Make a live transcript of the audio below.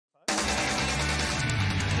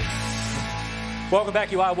Welcome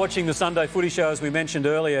back. You are watching the Sunday Footy Show. As we mentioned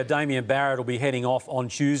earlier, Damien Barrett will be heading off on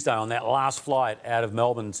Tuesday on that last flight out of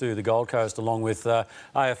Melbourne to the Gold Coast, along with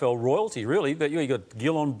AFL royalty, really. But you got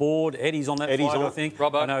Gill on board, Eddie's on that flight, I think.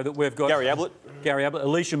 Robbo. I know that we've got Gary Ablett.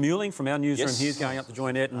 Alicia Mewling from our newsroom here is going up to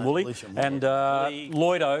join Ed and Wooly. And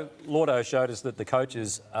Lloydo showed us that the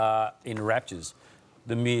coaches are in raptures.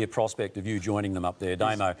 The mere prospect of you joining them up there,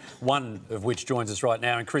 Damo, one of which joins us right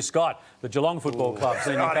now, and Chris Scott, the Geelong Football Club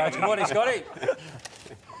senior coach. Good morning, Scotty.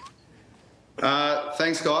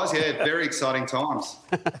 Thanks, guys. Yeah, very exciting times.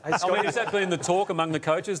 Hey, Scotty, has that been the talk among the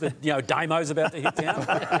coaches that, Damo's about to hit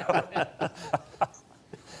town?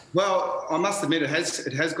 Well, I must admit it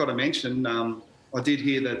has got a mention. I did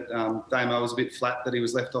hear that Damo was a bit flat that he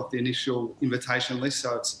was left off the initial invitation list,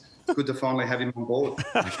 so it's good to finally have him on board.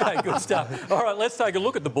 OK, good stuff. All right, let's take a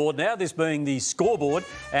look at the board now, this being the scoreboard,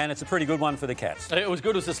 and it's a pretty good one for the Cats. It was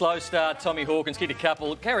good as a slow start. Tommy Hawkins kicked a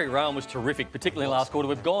couple. Gary Rowan was terrific, particularly in last quarter.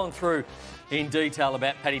 We've gone through in detail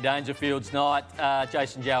about Paddy Dangerfield's night.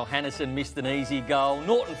 Jason Johannesson missed an easy goal.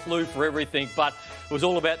 Norton flew for everything, but it was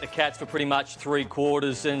all about the Cats for pretty much 3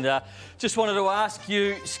 quarters. And just wanted to ask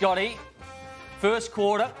you, Scotty, first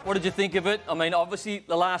quarter, what did you think of it? I mean, obviously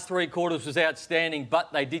the last 3 quarters was outstanding,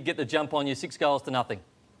 but they did get the jump on you, 6 goals to nothing.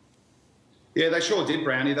 Yeah, they sure did,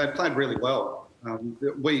 Brownie. They played really well.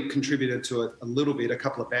 We contributed to it a little bit, a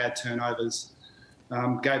couple of bad turnovers,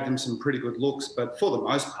 gave them some pretty good looks, but for the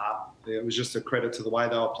most part, it was just a credit to the way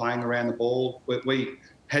they were playing around the ball. We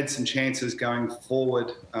had some chances going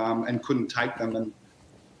forward and couldn't take them, and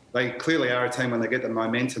they clearly are a team when they get the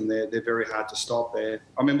momentum. They're very hard to stop. I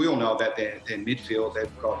mean, we all know about their midfield.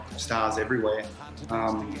 They've got stars everywhere,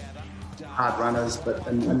 hard runners,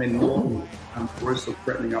 and then Norton, Bruce looked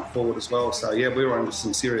threatening up forward as well. So yeah, we were under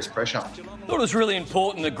some serious pressure. I thought it was really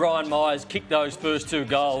important that Brian Myers kicked those first 2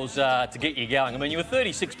 goals to get you going. I mean, you were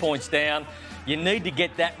 36 points down. You need to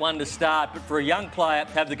get that one to start, but for a young player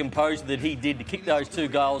to have the composure that he did to kick those 2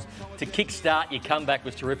 goals to kick-start your comeback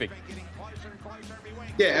was terrific.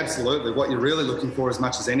 Yeah, absolutely. What you're really looking for, as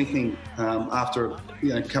much as anything, after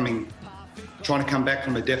trying to come back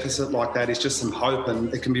from a deficit like that, is just some hope,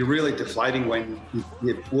 and it can be really deflating when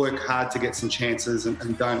you work hard to get some chances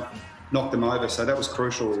and don't knock them over. So that was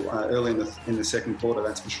crucial early in the second quarter,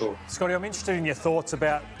 that's for sure. Scotty, I'm interested in your thoughts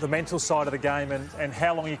about the mental side of the game and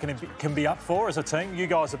how long you can be up for as a team. You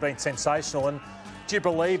guys have been sensational, and do you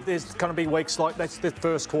believe there's going to be weeks like that's the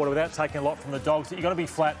first quarter without taking a lot from the Dogs, that you're going to be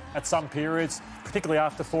flat at some periods, particularly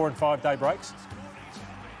after 4 and 5 day breaks?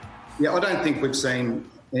 Yeah, I don't think we've seen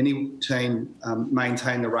any team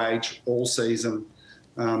maintain the rage all season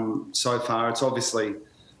so far. It's obviously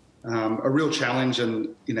a real challenge,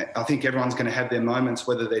 and I think everyone's going to have their moments,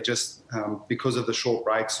 whether they're just because of the short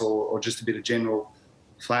breaks or just a bit of general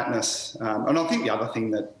flatness. And I think the other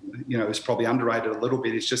thing that is probably underrated a little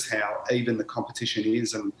bit is just how even the competition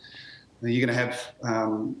is, and you're going to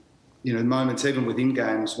have moments even within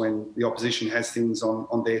games when the opposition has things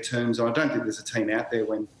on their terms. And I don't think there's a team out there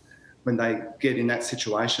when they get in that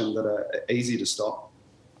situation that are easy to stop.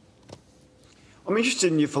 I'm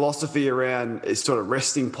interested in your philosophy around sort of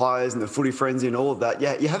resting players and the footy frenzy and all of that.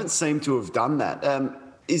 Yeah, you haven't seemed to have done that.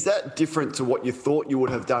 Is that different to what you thought you would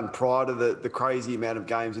have done prior to the crazy amount of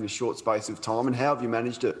games in a short space of time, and how have you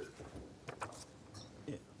managed it?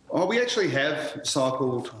 Oh, we actually have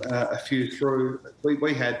cycled a few through.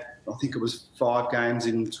 We had, I think it was 5 games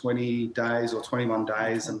in 20 days or 21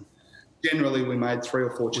 days, and generally we made 3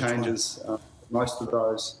 or 4 changes most of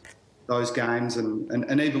those games,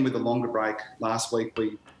 and even with a longer break last week,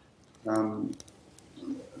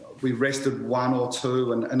 we rested 1 or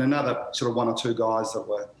 2 and another sort of 1 or 2 guys that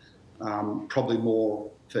were probably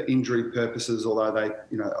more for injury purposes, although they,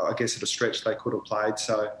 I guess at a stretch they could have played.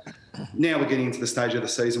 So now we're getting into the stage of the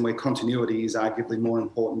season where continuity is arguably more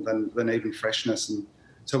important than even freshness. And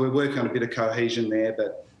so we're working on a bit of cohesion there,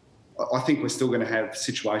 but I think we're still going to have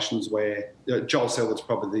situations where Joel Selwood's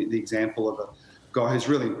probably the example of a guy who's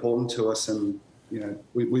really important to us, and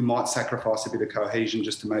we might sacrifice a bit of cohesion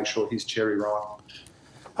just to make sure he's cherry ripe.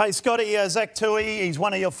 Hey, Scotty, Zach Tui, he's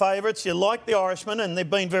one of your favourites. You like the Irishman, and they've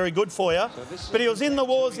been very good for you. But he was in the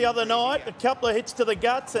wars the other night, a couple of hits to the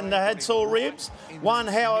guts, and had sore ribs. One,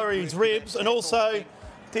 how are his ribs? And also,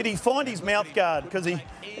 did he find his mouth guard? Because he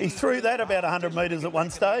threw that about 100 metres at one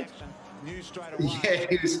stage. Yeah,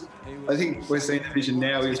 I think we're seeing the vision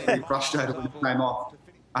now. He was pretty frustrated when it came off.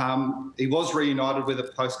 He was reunited with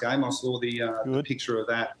it post-game. I saw the picture of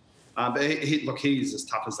that. But he's as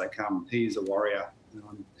tough as they come. He's a warrior.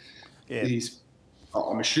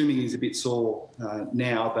 I'm assuming he's a bit sore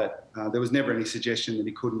now, but there was never any suggestion that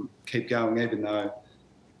he couldn't keep going, even though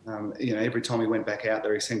every time he went back out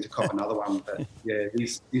there, he seemed to cop another one. But yeah,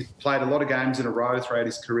 he's played a lot of games in a row throughout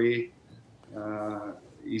his career.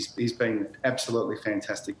 He's been absolutely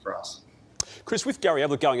fantastic for us. Chris, with Gary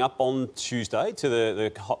Ablett going up on Tuesday to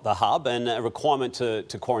the hub and a requirement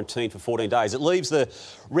to quarantine for 14 days, it leaves the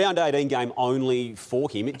round 18 game only for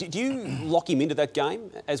him. Do you lock him into that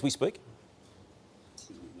game as we speak?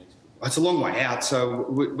 It's a long way out, so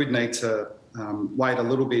we'd need to wait a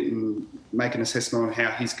little bit and make an assessment on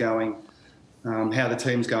how he's going, how the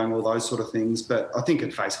team's going, all those sort of things. But I think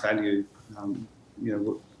at face value, we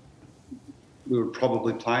would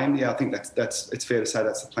probably play him. Yeah, I think it's fair to say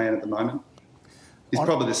that's the plan at the moment. He's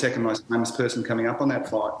probably the second most famous person coming up on that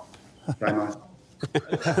flight, Damo.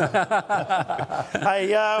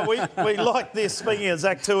 Hey, we like this. Speaking of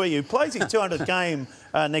Zach Tui, who plays his 200th game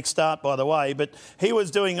next start, by the way, but he was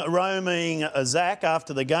doing roaming Zach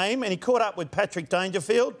after the game, and he caught up with Patrick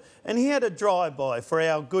Dangerfield, and he had a drive-by for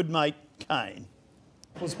our good mate Kane.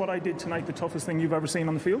 Was what I did tonight the toughest thing you've ever seen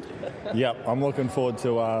on the field? Yep, I'm looking forward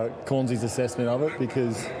to Cornsy's assessment of it,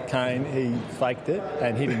 because Kane, he faked it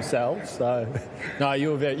and hit himself. So, no,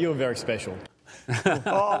 you were very special.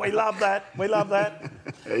 Oh, we love that. We love that.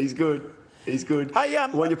 Yeah, he's good. He's good. Hey,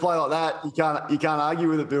 when you play like that, you can't argue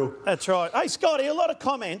with it, Bill. That's right. Hey, Scotty, a lot of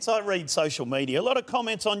comments. I read social media. A lot of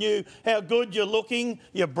comments on you, how good you're looking.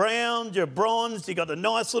 You're brown, you're bronzed, you got a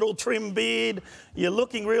nice little trim beard. You're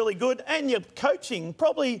looking really good, and you're coaching.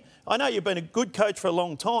 Probably, I know you've been a good coach for a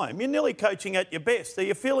long time. You're nearly coaching at your best. Are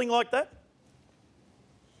you feeling like that?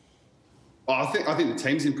 Oh, I think the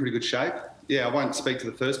team's in pretty good shape. Yeah, I won't speak to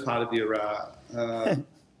the first part of your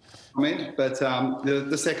comment, but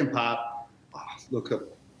the second part. Look,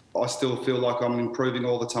 I still feel like I'm improving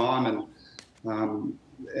all the time, and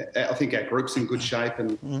I think our group's in good shape,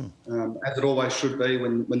 and as it always should be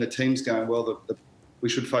when the team's going well, we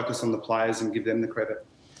should focus on the players and give them the credit.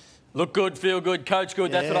 Look good, feel good, coach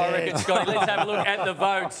good. That's what I reckon, Scotty. Let's have a look at the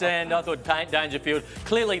votes. And I thought Dangerfield,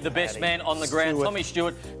 clearly the best man on the ground. Tommy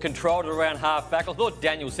Stewart controlled it around half-back. I thought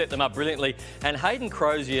Daniel set them up brilliantly. And Hayden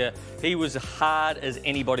Crozier, he was hard as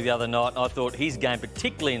anybody the other night. I thought his game,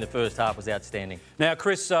 particularly in the first half, was outstanding. Now,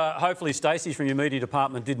 Chris, hopefully Stacey from your media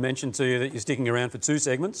department did mention to you that you're sticking around for 2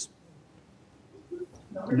 segments.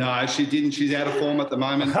 No, she didn't. She's out of form at the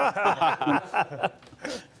moment.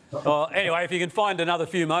 Well, anyway, if you can find another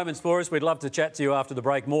few moments for us, we'd love to chat to you after the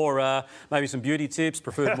break more. Maybe some beauty tips,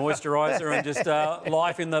 preferred moisturiser, and just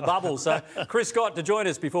life in the bubble. So, Chris Scott to join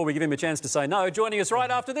us before we give him a chance to say no, joining us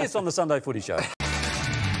right after this on the Sunday Footy Show.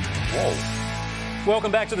 Whoa.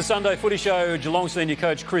 Welcome back to the Sunday Footy Show. Geelong senior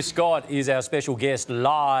coach Chris Scott is our special guest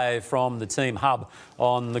live from the team hub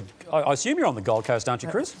on the... I assume you're on the Gold Coast, aren't you,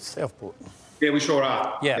 Chris? Southport. Yeah, we sure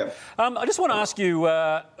are. Yeah. Yep. I just want to ask you,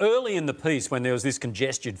 early in the piece when there was this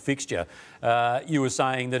congested fixture, you were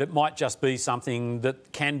saying that it might just be something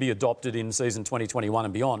that can be adopted in season 2021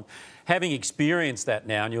 and beyond. Having experienced that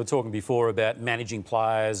now, and you were talking before about managing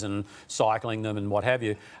players and cycling them and what have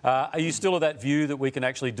you, are you still of that view that we can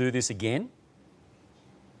actually do this again?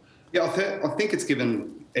 Yeah, I think it's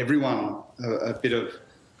given everyone a bit of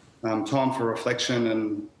time for reflection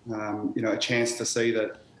and, a chance to see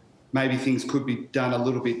that maybe things could be done a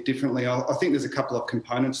little bit differently. I think there's a couple of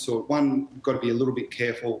components to it. One, we've got to be a little bit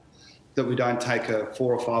careful that we don't take a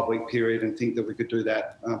 4 or 5 week period and think that we could do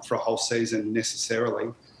that for a whole season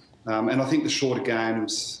necessarily. And I think the shorter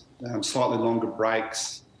games, slightly longer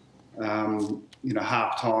breaks,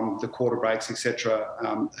 half time, the quarter breaks,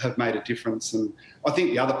 etc., have made a difference. And I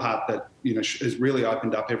think the other part that has really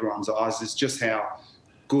opened up everyone's eyes is just how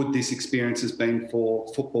good this experience has been for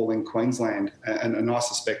football in Queensland, and I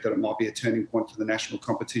suspect that it might be a turning point for the national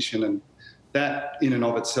competition, and that in and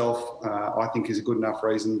of itself I think is a good enough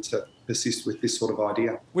reason to persist with this sort of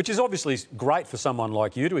idea. Which is obviously great for someone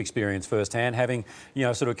like you to experience firsthand, having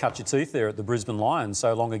sort of cut your teeth there at the Brisbane Lions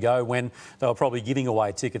so long ago when they were probably giving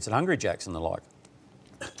away tickets at Hungry Jack's and the like.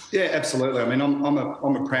 Yeah, absolutely. I mean, I'm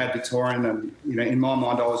a proud Victorian, and in my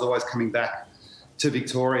mind I was always coming back to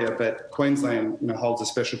Victoria, but Queensland holds a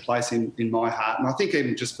special place in my heart, and I think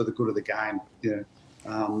even just for the good of the game,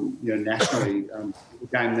 nationally, the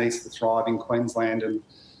game needs to thrive in Queensland, and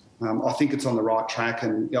I think it's on the right track.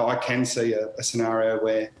 And I can see a scenario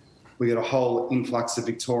where we get a whole influx of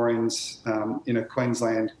Victorians in a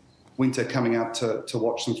Queensland winter coming up to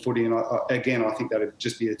watch some footy, and I think that would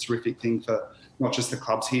just be a terrific thing for not just the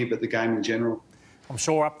clubs here but the game in general. I'm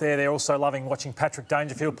sure up there they're also loving watching Patrick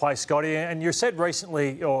Dangerfield play, Scotty. And you said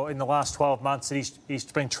recently, or in the last 12 months, that he's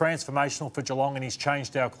been transformational for Geelong and he's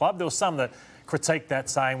changed our club. There was some that critiqued that,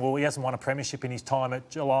 saying, well, he hasn't won a premiership in his time at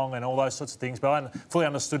Geelong and all those sorts of things. But I fully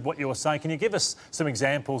understood what you were saying. Can you give us some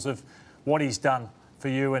examples of what he's done for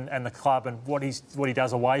you and the club, and what he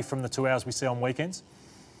does away from the 2 hours we see on weekends?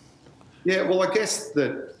 Yeah, well, I guess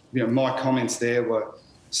that my comments there were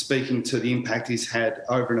speaking to the impact he's had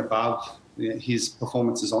over and above his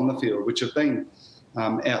performances on the field, which have been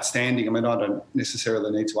outstanding. I mean, I don't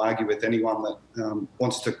necessarily need to argue with anyone that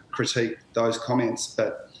wants to critique those comments,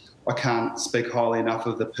 but I can't speak highly enough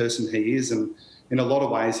of the person he is, and in a lot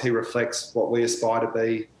of ways he reflects what we aspire to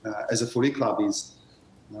be as a footy club.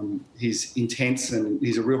 He's intense and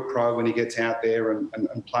he's a real pro when he gets out there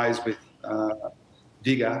and plays with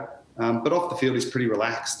vigour. But off the field, he's pretty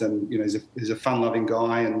relaxed, and he's a fun-loving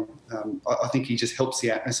guy, and I think he just helps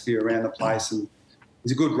the atmosphere around the place. And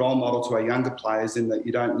he's a good role model to our younger players in that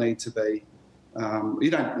you don't need to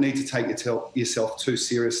take yourself too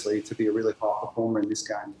seriously to be a really high performer in this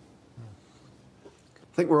game.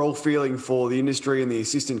 I think we're all feeling for the industry and the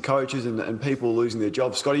assistant coaches and people losing their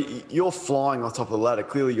jobs. Scotty, you're flying on top of the ladder.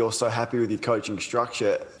 Clearly, you're so happy with your coaching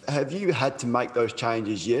structure. Have you had to make those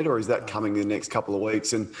changes yet, or is that coming in the next couple of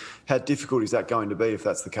weeks? And how difficult is that going to be if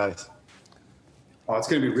that's the case? Oh, it's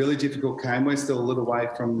going to be really difficult, Kane. We're still a little way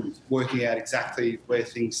from working out exactly where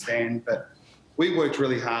things stand, but we worked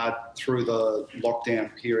really hard through the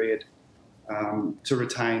lockdown period to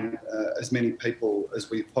retain as many people as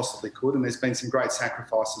we possibly could, and there's been some great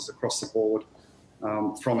sacrifices across the board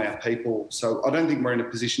from our people. So I don't think we're in a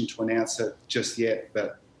position to announce it just yet,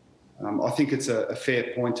 but I think it's a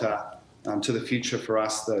fair pointer to the future for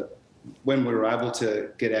us that when we were able to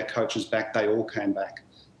get our coaches back, they all came back.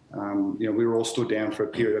 We were all stood down for a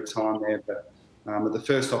period of time there, but at the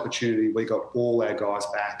first opportunity, we got all our guys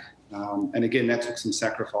back. And again, that took some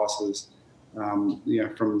sacrifices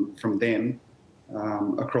from them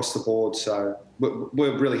across the board. So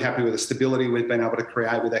we're really happy with the stability we've been able to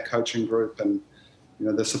create with our coaching group, and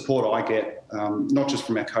the support I get, not just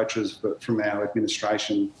from our coaches but from our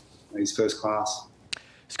administration, is first class.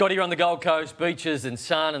 Scotty, you're on the Gold Coast, beaches and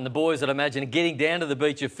sun, and the boys, I'd imagine, are getting down to the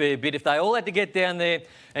beach a fair bit. If they all had to get down there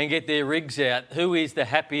and get their rigs out, who is the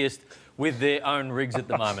happiest with their own rigs at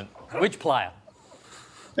the moment? Which player?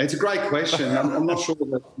 It's a great question. I'm not sure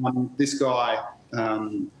that this guy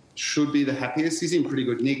should be the happiest. He's in pretty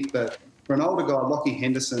good nick, but for an older guy, Lockie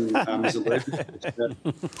Henderson is allergic to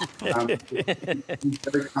he's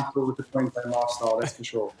very comfortable with the Queensland lifestyle, that's for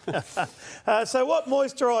sure. So what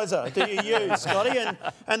moisturiser do you use, Scotty?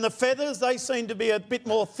 And the feathers, they seem to be a bit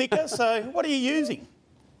more thicker, so what are you using?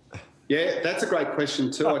 Yeah, that's a great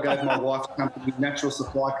question too. I gave my wife's company, Natural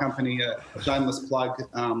Supply Company, a shameless plug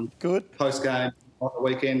post-game on the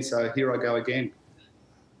weekend, so here I go again.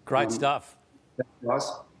 Great stuff. Nice.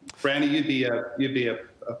 Brownie, you'd be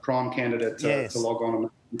a prime candidate to log on and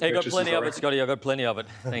you got plenty of it, Scotty. I've got plenty of it.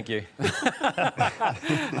 Thank you.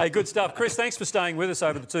 Hey, good stuff. Chris, thanks for staying with us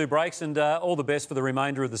over the 2 breaks, and all the best for the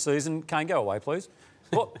remainder of the season. Kane, go away, please.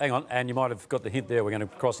 Oh, hang on, and you might have got the hint there. We're going to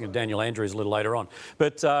be crossing of Daniel Andrews a little later on.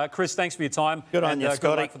 But, Chris, thanks for your time. Good on you, Scotty.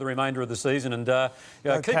 Good luck for the remainder of the season, and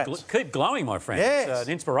keep glowing, my friend. Yes. It's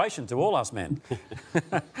an inspiration to all us men.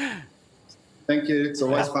 Thank you. It's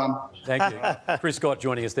always fun. Thank you. Chris Scott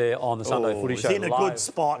joining us there on the Sunday Footy Show. He's in a good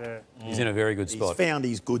spot. Yeah. He's in a very good spot. He's found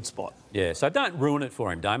his good spot. Yeah, so don't ruin it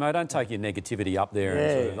for him, Damo. Don't take your negativity up there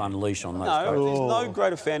and sort of unleash on those coaches. There's no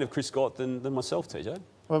greater fan of Chris Scott than myself, TJ.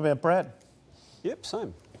 What about Brad? Yep,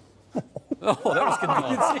 same. Oh, that was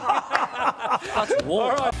convincing. That's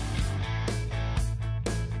warm. All right.